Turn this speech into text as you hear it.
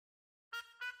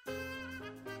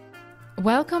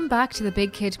Welcome back to the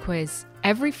Big Kid Quiz.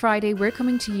 Every Friday we're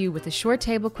coming to you with a short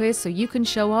table quiz so you can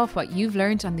show off what you've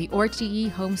learnt on the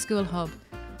RTE Homeschool Hub.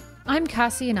 I'm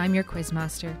Cassie and I'm your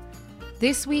quizmaster.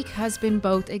 This week has been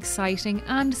both exciting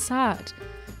and sad.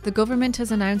 The government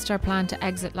has announced our plan to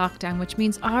exit lockdown, which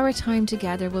means our time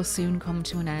together will soon come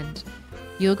to an end.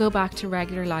 You'll go back to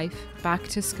regular life, back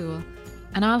to school,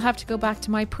 and I'll have to go back to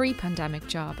my pre-pandemic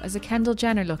job as a Kendall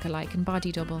Jenner lookalike and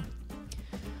body double.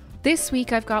 This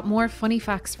week I've got more funny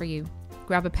facts for you.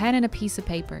 Grab a pen and a piece of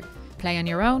paper. Play on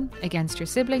your own, against your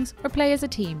siblings, or play as a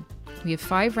team. We have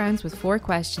 5 rounds with 4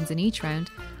 questions in each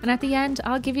round, and at the end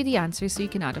I'll give you the answers so you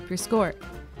can add up your score.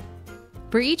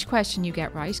 For each question you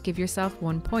get right, give yourself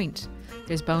 1 point.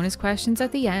 There's bonus questions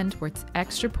at the end worth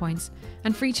extra points,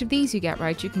 and for each of these you get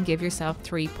right, you can give yourself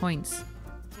 3 points.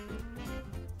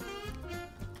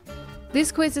 This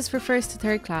quiz is for 1st to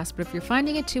 3rd class, but if you're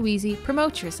finding it too easy,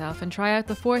 promote yourself and try out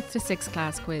the 4th to 6th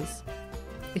class quiz.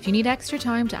 If you need extra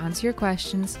time to answer your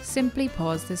questions, simply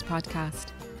pause this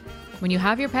podcast. When you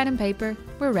have your pen and paper,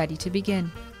 we're ready to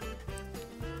begin.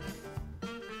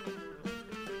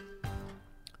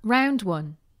 Round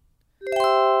 1.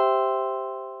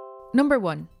 Number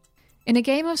 1. In a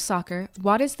game of soccer,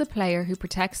 what is the player who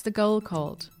protects the goal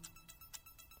called?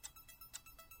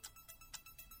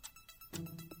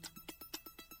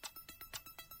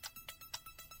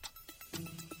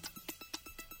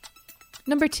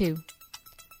 Number 2.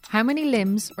 How many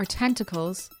limbs or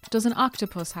tentacles does an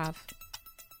octopus have?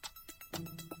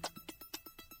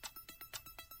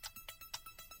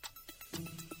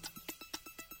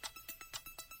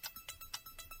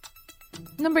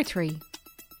 Number 3.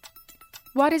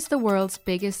 What is the world's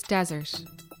biggest desert?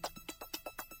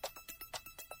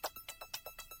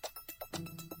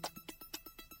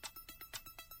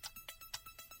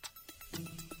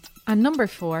 And number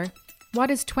 4. What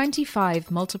is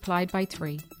 25 multiplied by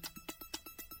 3?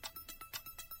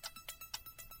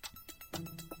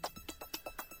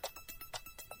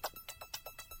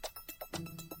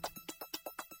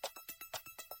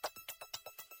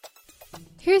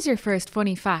 Here's your first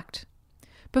funny fact.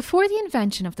 Before the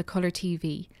invention of the colour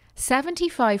TV,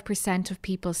 75% of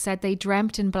people said they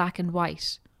dreamt in black and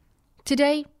white.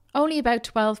 Today, only about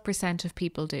 12% of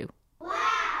people do.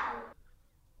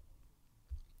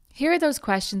 Here are those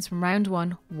questions from round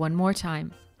 1 one more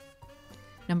time.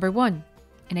 Number 1.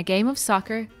 In a game of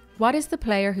soccer, what is the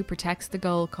player who protects the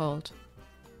goal called?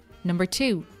 Number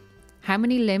 2. How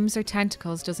many limbs or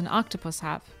tentacles does an octopus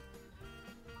have?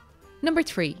 Number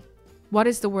 3. What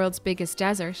is the world's biggest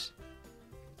desert?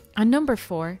 And number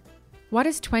 4. What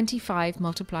is 25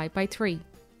 multiplied by 3?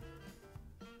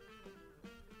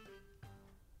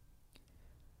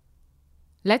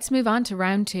 Let's move on to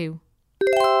round 2.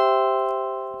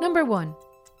 Number 1.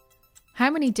 How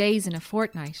many days in a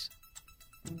fortnight?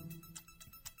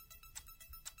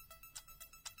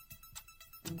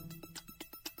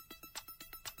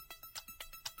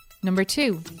 Number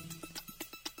 2.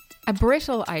 A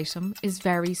brittle item is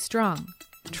very strong.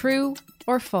 True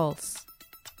or false?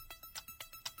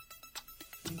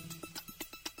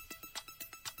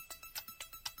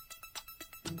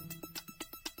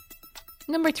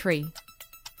 Number 3.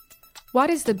 What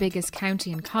is the biggest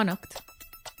county in Connacht?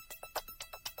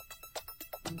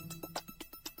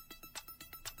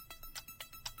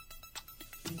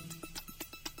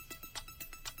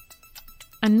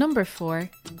 And number 4,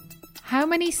 how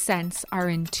many cents are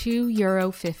in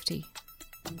 €2.50?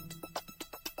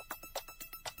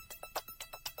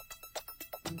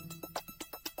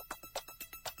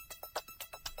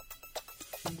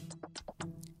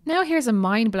 Now here's a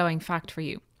mind-blowing fact for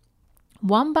you.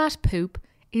 Wombat poop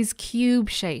is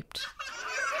cube-shaped.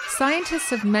 Scientists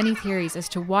have many theories as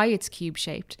to why it's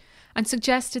cube-shaped and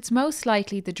suggest it's most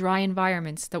likely the dry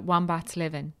environments that wombats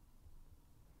live in.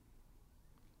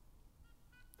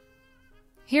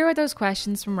 Here are those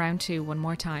questions from round 2 one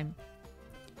more time.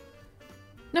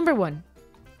 Number 1.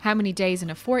 How many days in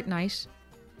a fortnight?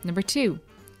 Number 2.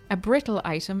 A brittle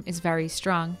item is very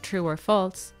strong. True or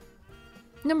false?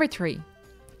 Number 3.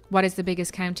 What is the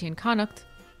biggest county in Connacht?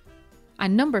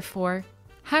 And number 4.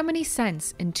 How many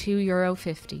cents in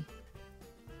 €2.50?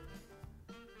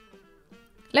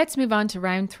 Let's move on to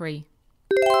round 3.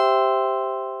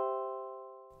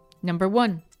 Number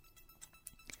 1.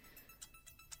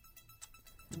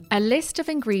 A list of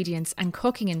ingredients and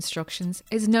cooking instructions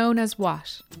is known as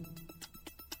what?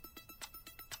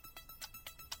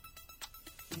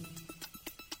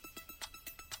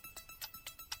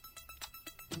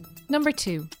 Number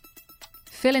 2.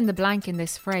 Fill in the blank in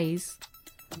this phrase.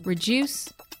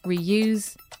 Reduce,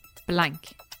 reuse,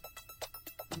 blank.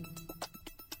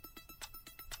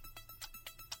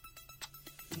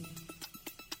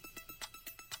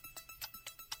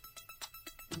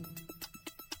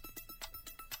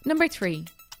 Number 3.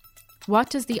 What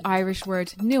does the Irish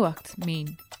word nuacht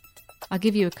mean? I'll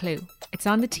give you a clue. It's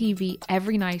on the TV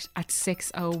every night at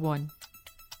 6:01.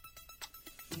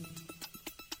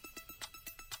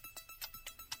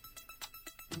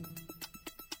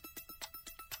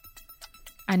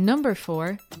 And number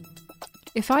 4.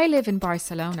 If I live in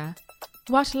Barcelona,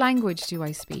 what language do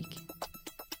I speak?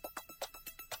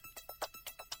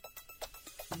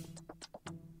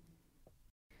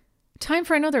 Time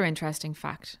for another interesting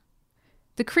fact.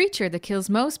 The creature that kills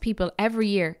most people every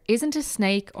year isn't a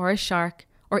snake or a shark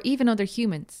or even other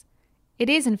humans. It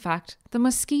is, in fact, the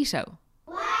mosquito.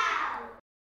 Wow!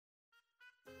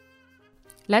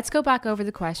 Let's go back over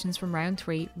the questions from round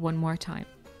 3 one more time.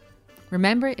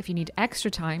 Remember, if you need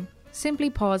extra time, simply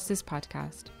pause this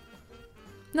podcast.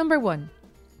 Number 1.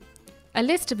 A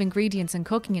list of ingredients and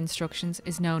cooking instructions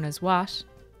is known as what?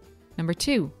 Number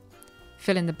 2.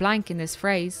 Fill in the blank in this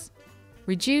phrase.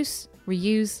 Reduce,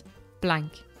 reuse,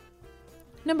 blank.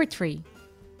 Number 3.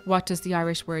 What does the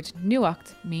Irish word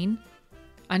nuacht mean?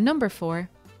 And number 4.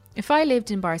 If I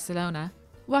lived in Barcelona,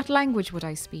 what language would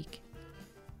I speak?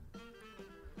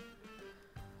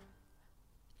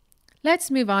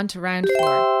 Let's move on to round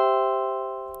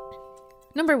 4.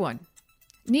 Number 1.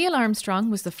 Neil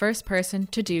Armstrong was the first person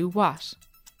to do what?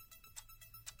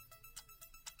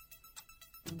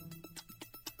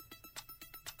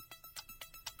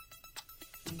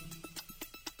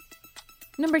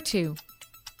 Number 2.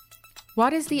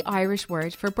 What is the Irish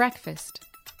word for breakfast?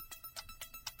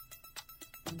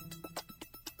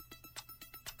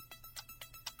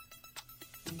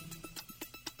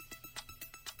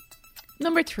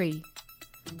 Number 3.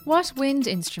 What wind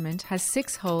instrument has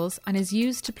 6 holes and is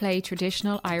used to play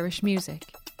traditional Irish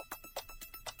music?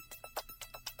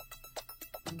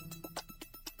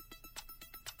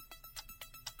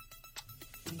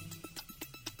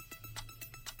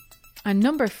 And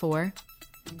number 4.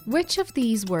 Which of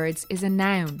these words is a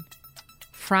noun?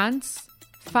 France,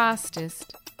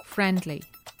 fastest, friendly.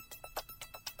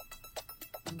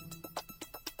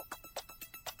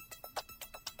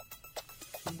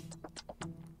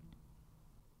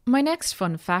 My next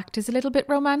fun fact is a little bit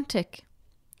romantic.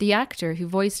 The actor who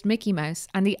voiced Mickey Mouse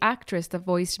and the actress that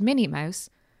voiced Minnie Mouse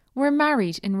were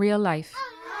married in real life.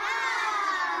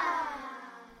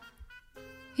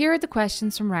 Here are the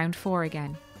questions from round 4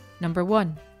 again. Number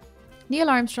 1. Neil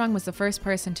Armstrong was the first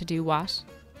person to do what?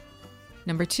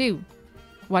 Number 2.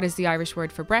 What is the Irish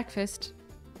word for breakfast?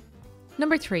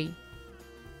 Number 3.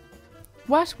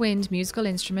 What wind musical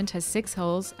instrument has 6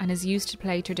 holes and is used to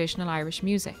play traditional Irish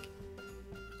music?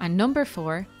 And number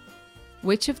 4.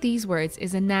 Which of these words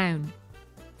is a noun?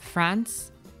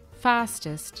 France,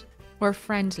 fastest, or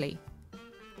friendly?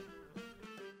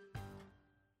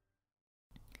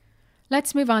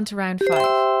 Let's move on to round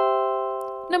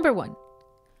 5. Number 1.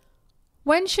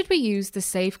 When should we use the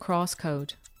safe cross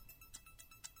code?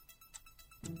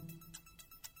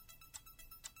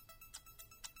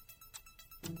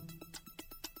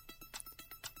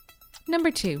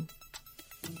 Number 2.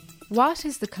 What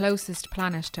is the closest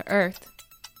planet to Earth?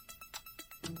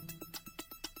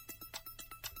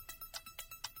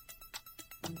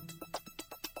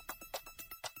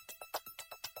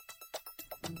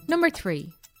 Number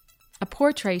 3. A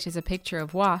portrait is a picture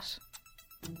of what?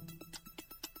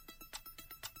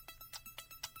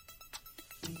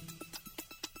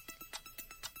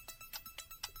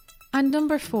 And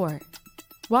number 4.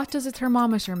 What does a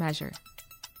thermometer measure?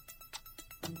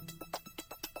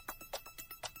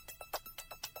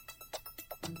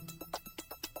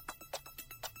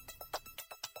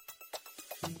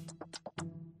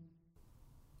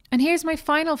 And here's my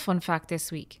final fun fact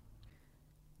this week.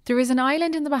 There is an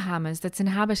island in the Bahamas that's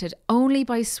inhabited only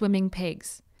by swimming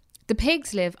pigs. The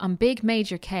pigs live on Big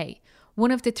Major Cay,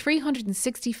 one of the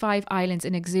 365 islands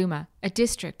in Exuma, a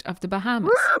district of the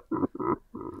Bahamas.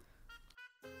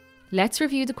 Let's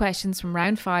review the questions from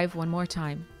round 5 one more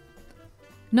time.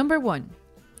 Number 1.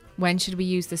 When should we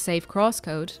use the safe cross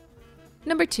code?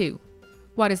 Number 2.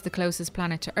 What is the closest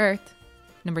planet to Earth?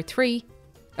 Number 3.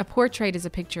 A portrait is a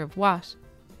picture of what?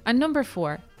 And number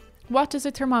 4. What does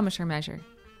a thermometer measure?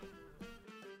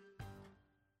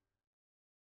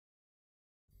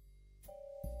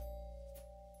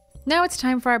 Now it's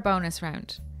time for our bonus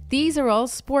round. These are all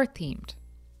sport themed.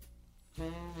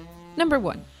 Number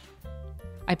 1.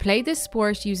 I play this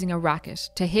sport using a racket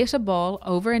to hit a ball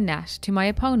over a net to my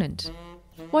opponent.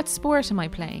 What sport am I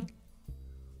playing?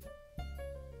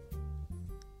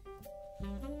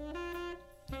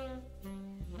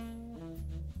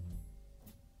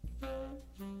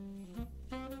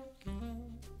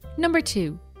 Number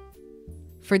 2.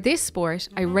 For this sport,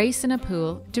 I race in a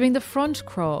pool doing the front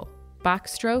crawl.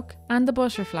 backstroke, and the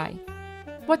butterfly.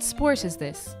 What sport is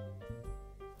this?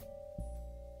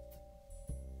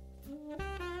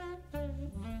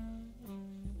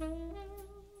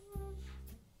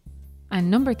 And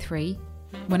number 3,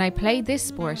 when I play this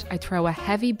sport, I throw a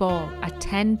heavy ball at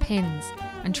 10 pins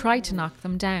and try to knock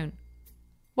them down.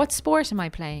 What sport am I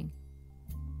playing?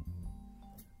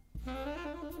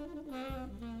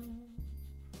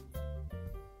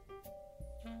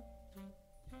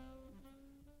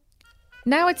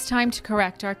 Now it's time to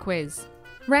correct our quiz.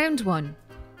 Round 1.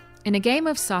 In a game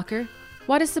of soccer,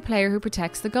 what is the player who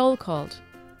protects the goal called?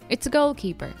 It's a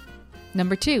goalkeeper.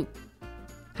 Number 2.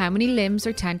 How many limbs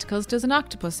or tentacles does an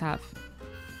octopus have?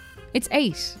 It's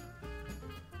 8.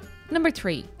 Number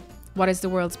 3. What is the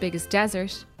world's biggest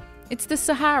desert? It's the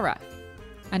Sahara.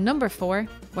 And number 4.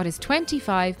 What is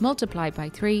 25 multiplied by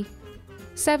 3?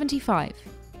 75.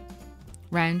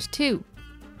 Round 2.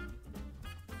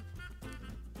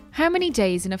 How many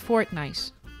days in a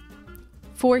fortnight?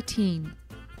 14.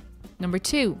 Number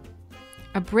 2.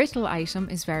 A brittle item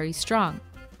is very strong.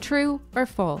 True or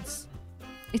false?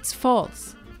 It's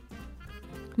false.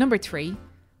 Number 3.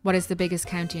 What is the biggest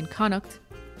county in Connacht?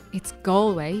 It's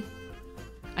Galway.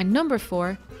 And number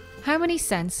 4. How many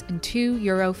cents in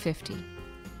 €2.50?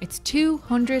 It's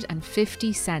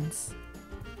 250 cents.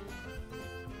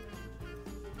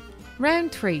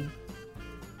 Round 3.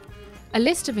 A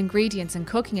list of ingredients and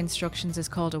cooking instructions is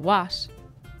called a what?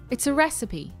 It's a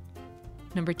recipe.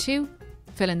 Number 2.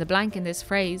 Fill in the blank in this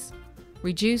phrase.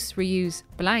 Reduce, reuse,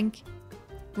 blank.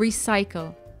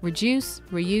 Recycle. Reduce,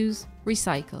 reuse,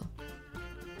 recycle.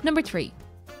 Number 3.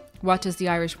 What does the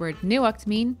Irish word nuacht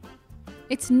mean?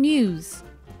 It's news.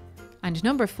 And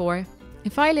number 4.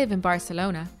 If I live in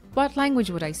Barcelona, what language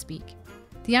would I speak?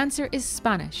 The answer is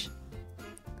Spanish.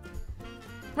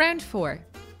 Round 4.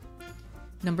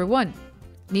 Number 1.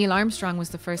 Neil Armstrong was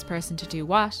the first person to do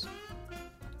what?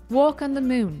 Walk on the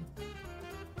moon.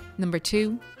 Number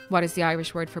 2. What is the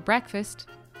Irish word for breakfast?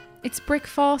 It's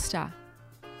bricfásta.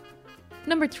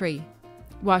 Number 3.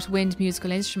 What wind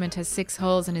musical instrument has 6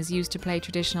 holes and is used to play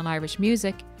traditional Irish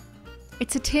music?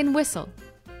 It's a tin whistle.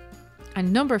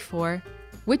 And number 4.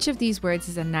 Which of these words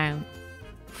is a noun?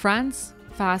 France,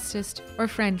 fastest, or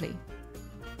friendly?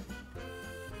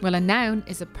 Well, a noun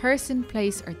is a person,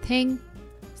 place, or thing.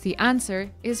 So the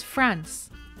answer is France.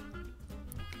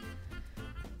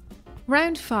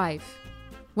 Round 5.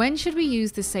 When should we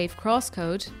use the safe cross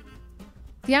code?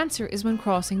 The answer is when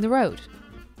crossing the road.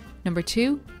 Number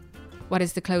 2. What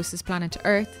is the closest planet to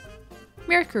Earth?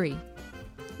 Mercury.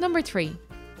 Number 3.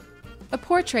 A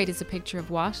portrait is a picture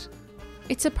of what?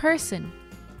 It's a person.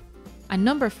 And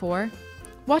number 4.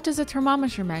 What does a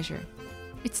thermometer measure?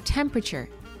 It's temperature.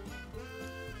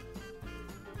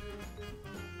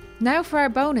 Now for our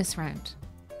bonus round.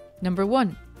 Number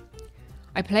 1.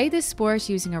 I play this sport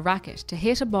using a racket to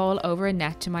hit a ball over a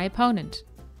net to my opponent.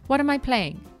 What am I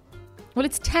playing? Well,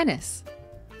 it's tennis.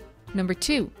 Number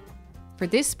 2. For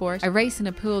this sport, I race in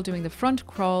a pool doing the front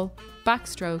crawl,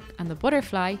 backstroke, and the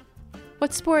butterfly.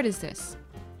 What sport is this?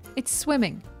 It's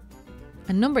swimming.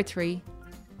 And number 3.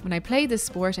 When I play this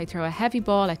sport, I throw a heavy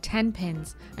ball at 10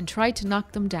 pins and try to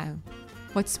knock them down.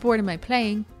 What sport am I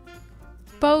playing?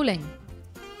 Bowling.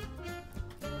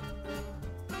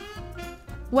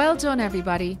 Well done,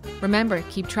 everybody. Remember,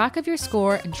 keep track of your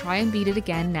score and try and beat it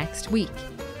again next week.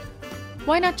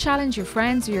 Why not challenge your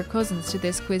friends or your cousins to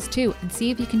this quiz too and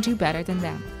see if you can do better than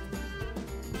them?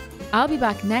 I'll be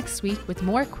back next week with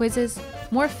more quizzes,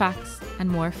 more facts, and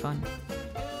more fun.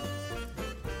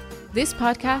 This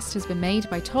podcast has been made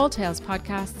by Tall Tales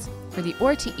Podcasts for the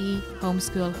RTE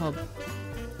Homeschool Hub.